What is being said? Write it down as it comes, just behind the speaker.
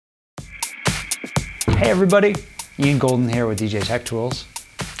Hey everybody, Ian Golden here with DJ Tech Tools.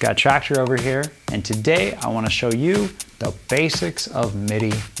 Got Traktor over here, and today I want to show you the basics of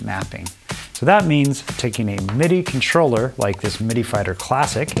MIDI mapping. So that means taking a MIDI controller like this Midi Fighter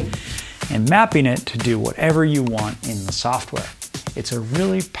Classic and mapping it to do whatever you want in the software. It's a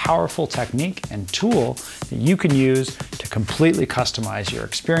really powerful technique and tool that you can use to completely customize your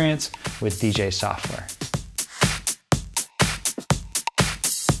experience with DJ software.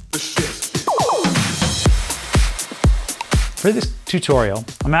 For this tutorial,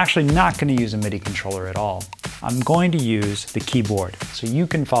 I'm actually not going to use a MIDI controller at all. I'm going to use the keyboard so you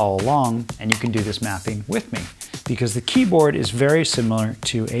can follow along and you can do this mapping with me, because the keyboard is very similar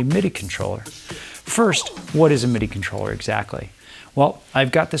to a MIDI controller. First, what is a MIDI controller exactly? Well,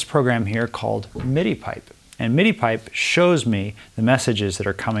 I've got this program here called Midi Pipe, and Midi Pipe shows me the messages that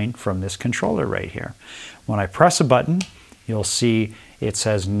are coming from this controller right here. When I press a button, you'll see it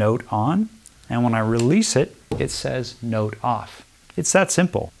says note on, and when I release it, it says note off. It's that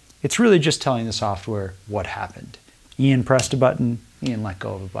simple. It's really just telling the software what happened. Ian pressed a button, Ian let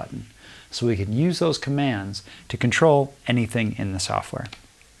go of a button. So we can use those commands to control anything in the software.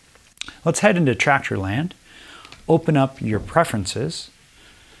 Let's head into Traktor land, open up your preferences,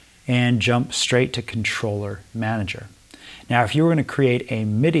 and jump straight to Controller Manager. Now, if you were going to create a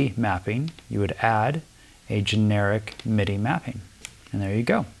MIDI mapping, you would add a generic MIDI mapping. And there you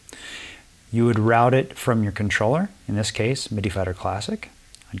go. You would route it from your controller, in this case, Midi Fighter Classic.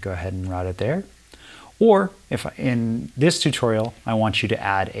 I'd go ahead and route it there. Or if in this tutorial, I want you to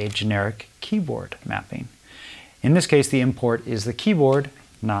add a generic keyboard mapping. In this case, the import is the keyboard,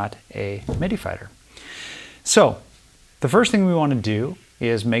 not a Midi Fighter. So the first thing we want to do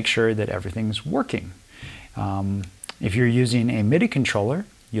is make sure that everything's working. If you're using a MIDI controller,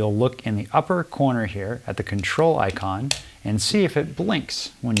 you'll look in the upper corner here at the control icon and see if it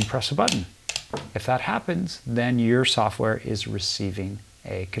blinks when you press a button. If that happens, then your software is receiving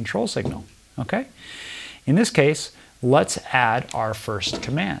a control signal, okay? In this case, let's add our first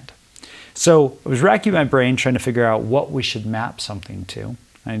command. So I was racking my brain trying to figure out what we should map something to.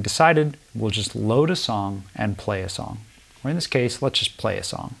 I decided we'll just load a song and play a song. Or in this case, let's just play a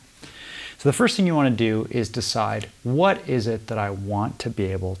song. So the first thing you want to do is decide what is it that I want to be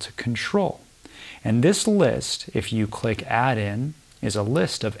able to control. And this list, if you click Add In, is a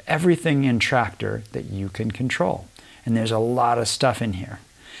list of everything in Traktor that you can control. And there's a lot of stuff in here.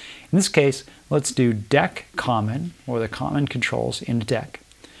 In this case, let's do deck common, or the common controls in deck,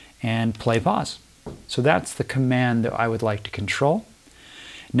 and play pause. So that's the command that I would like to control.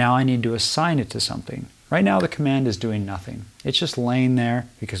 Now I need to assign it to something. Right now the command is doing nothing. It's just laying there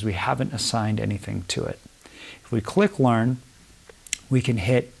because we haven't assigned anything to it. If we click Learn, we can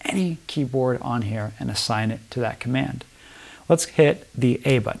hit any keyboard on here and assign it to that command. Let's hit the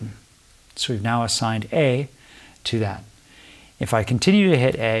A button. So we've now assigned A to that. If I continue to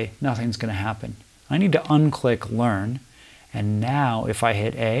hit A, nothing's going to happen. I need to unclick Learn, and now if I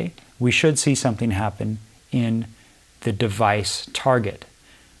hit A, we should see something happen in the device target,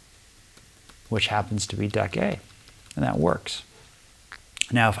 which happens to be deck A, and that works.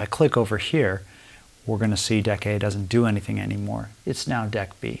 Now if I click over here, we're going to see deck A doesn't do anything anymore. It's now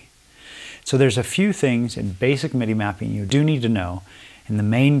deck B. So there's a few things in basic MIDI mapping you do need to know, and the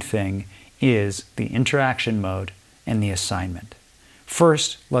main thing is the interaction mode and the assignment.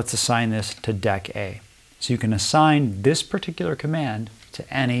 First, let's assign this to deck A. So you can assign this particular command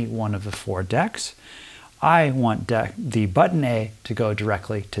to any one of the 4 decks. I want the button A to go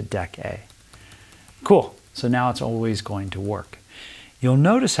directly to deck A. Cool, so now it's always going to work. You'll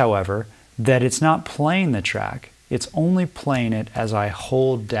notice, however, that it's not playing the track, it's only playing it as I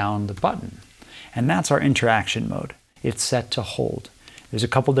hold down the button. And that's our interaction mode. It's set to hold. There's a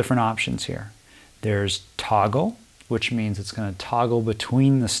couple different options here. There's toggle, which means it's going to toggle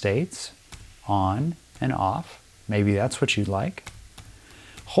between the states, on and off. Maybe that's what you'd like.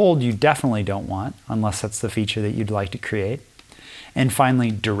 Hold you definitely don't want, unless that's the feature that you'd like to create. And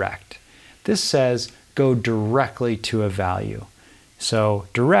finally, direct. This says go directly to a value. So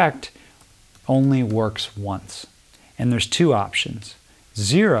direct only works once. And there's 2 options.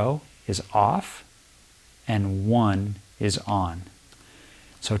 0 is off and 1 is on.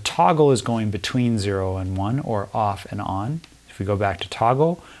 So toggle is going between 0 and 1, or off and on. If we go back to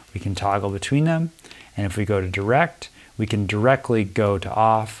toggle, we can toggle between them. And if we go to direct, we can directly go to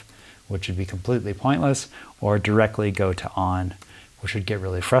off, which would be completely pointless, or directly go to on, which would get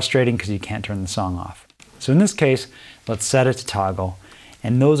really frustrating because you can't turn the song off. So in this case, let's set it to toggle.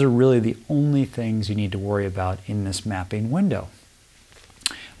 And those are really the only things you need to worry about in this mapping window.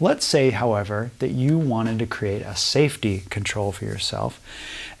 Let's say, however, that you wanted to create a safety control for yourself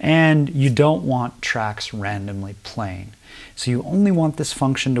and you don't want tracks randomly playing. So you only want this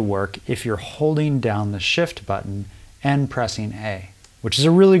function to work if you're holding down the Shift button and pressing A, which is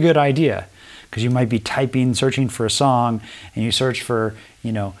a really good idea because you might be typing, searching for a song, and you search for,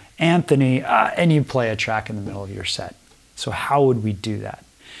 Anthony, and you play a track in the middle of your set. So how would we do that?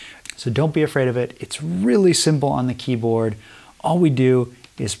 So don't be afraid of it. It's really simple on the keyboard. All we do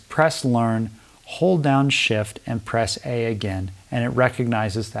is press Learn, hold down Shift, and press A again, and it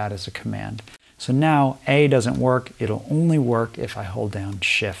recognizes that as a command. So now A doesn't work. It'll only work if I hold down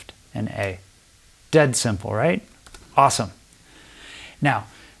Shift and A. Dead simple, right? Awesome. Now,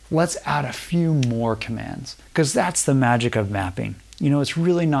 let's add a few more commands, because that's the magic of mapping. It's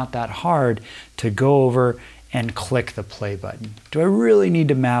really not that hard to go over and click the play button. Do I really need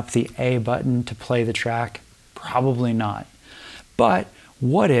to map the A button to play the track? Probably not. But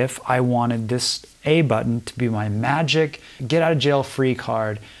what if I wanted this A button to be my magic get out of jail free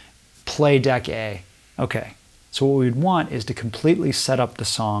card, play deck A? Okay, so what we'd want is to completely set up the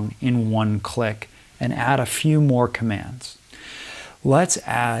song in one click and add a few more commands. Let's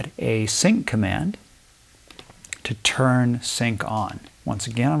add a sync command to turn sync on. Once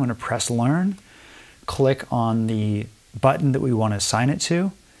again, I'm going to press Learn, click on the button that we want to assign it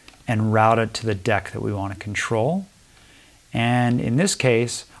to, and route it to the deck that we want to control. And in this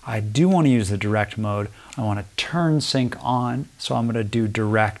case, I do want to use the direct mode. I want to turn sync on, so I'm going to do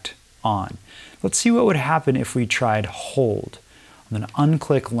direct on. Let's see what would happen if we tried hold. I'm going to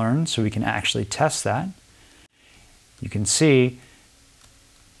unclick Learn so we can actually test that. You can see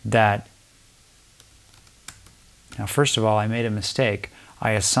that, now first of all, I made a mistake.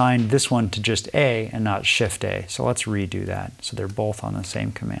 I assigned this one to just A and not Shift A. So let's redo that so they're both on the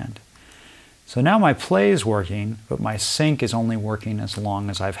same command. So now my play is working, but my sync is only working as long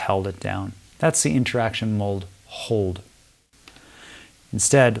as I've held it down. That's the interaction mode hold.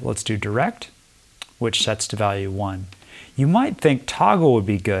 Instead, let's do direct, which sets to value 1. You might think toggle would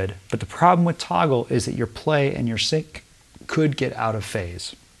be good, but the problem with toggle is that your play and your sync could get out of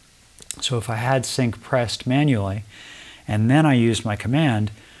phase. So if I had sync pressed manually and then I used my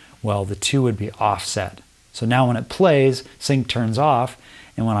command, well, the two would be offset. So now when it plays, sync turns off,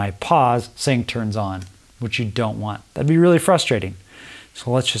 and when I pause, sync turns on, which you don't want. That'd be really frustrating. So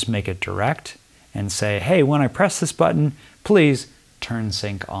let's just make it direct and say, hey, when I press this button, please turn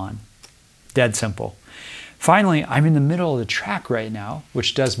sync on. Dead simple. Finally, I'm in the middle of the track right now,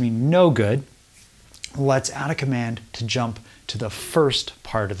 which does me no good. Let's add a command to jump to the first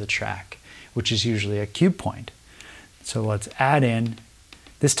part of the track, which is usually a cue point. So let's add in,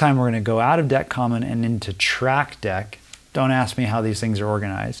 this time we're going to go out of deck common and into track deck. Don't ask me how these things are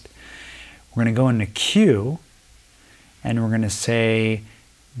organized. We're going to go into cue, and we're going to say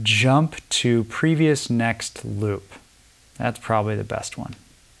jump to previous next loop. That's probably the best one.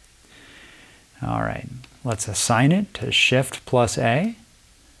 All right, let's assign it to Shift plus A.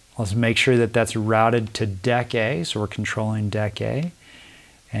 Let's make sure that that's routed to deck A, so we're controlling deck A.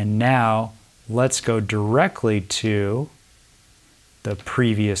 And now let's go directly to the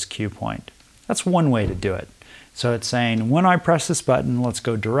previous cue point. That's one way to do it. So it's saying, when I press this button, let's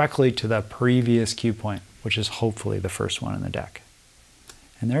go directly to the previous cue point, which is hopefully the first one in the deck.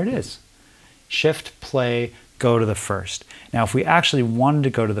 And there it is. Shift, play, go to the first. Now, if we actually wanted to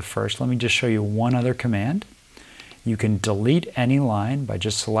go to the first, let me just show you one other command. You can delete any line by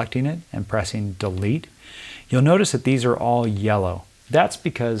just selecting it and pressing delete. You'll notice that these are all yellow. That's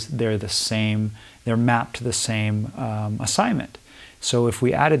because they're the same, they're mapped to the same assignment. So if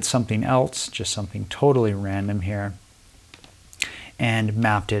we added something else, just something totally random here, and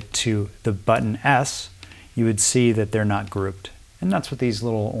mapped it to the button S, you would see that they're not grouped. And that's what these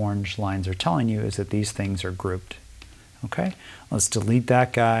little orange lines are telling you, is that these things are grouped. Okay, let's delete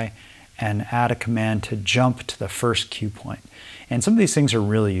that guy and add a command to jump to the first cue point. And some of these things are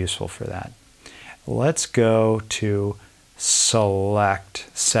really useful for that. Let's go to select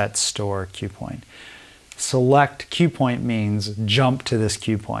set store cue point. Select cue point means jump to this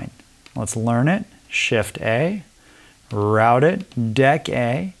cue point. Let's learn it. Shift A, route it, deck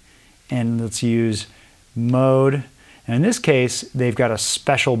A, and let's use mode. And in this case, they've got a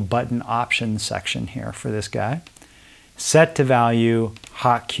special button option section here for this guy. Set to value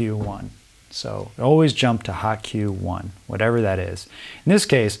hot cue 1. So always jump to hot cue 1, whatever that is. In this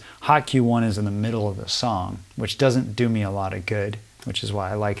case, hot cue 1 is in the middle of the song, which doesn't do me a lot of good, which is why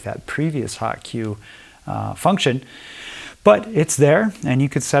I like that previous hot cue function. But it's there, and you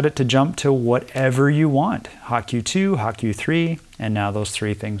could set it to jump to whatever you want. Hot cue 2, hot cue 3, and now those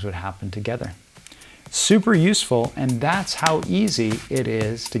three things would happen together. Super useful, and that's how easy it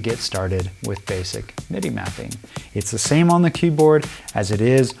is to get started with basic MIDI mapping. It's the same on the keyboard as it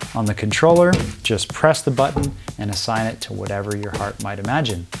is on the controller. Just press the button and assign it to whatever your heart might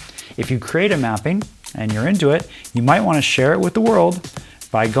imagine. If you create a mapping and you're into it, you might want to share it with the world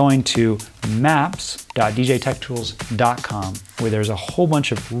by going to maps.djtechtools.com, where there's a whole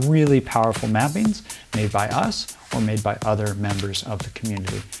bunch of really powerful mappings made by us or made by other members of the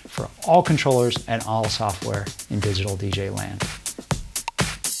community for all controllers and all software in digital DJ land.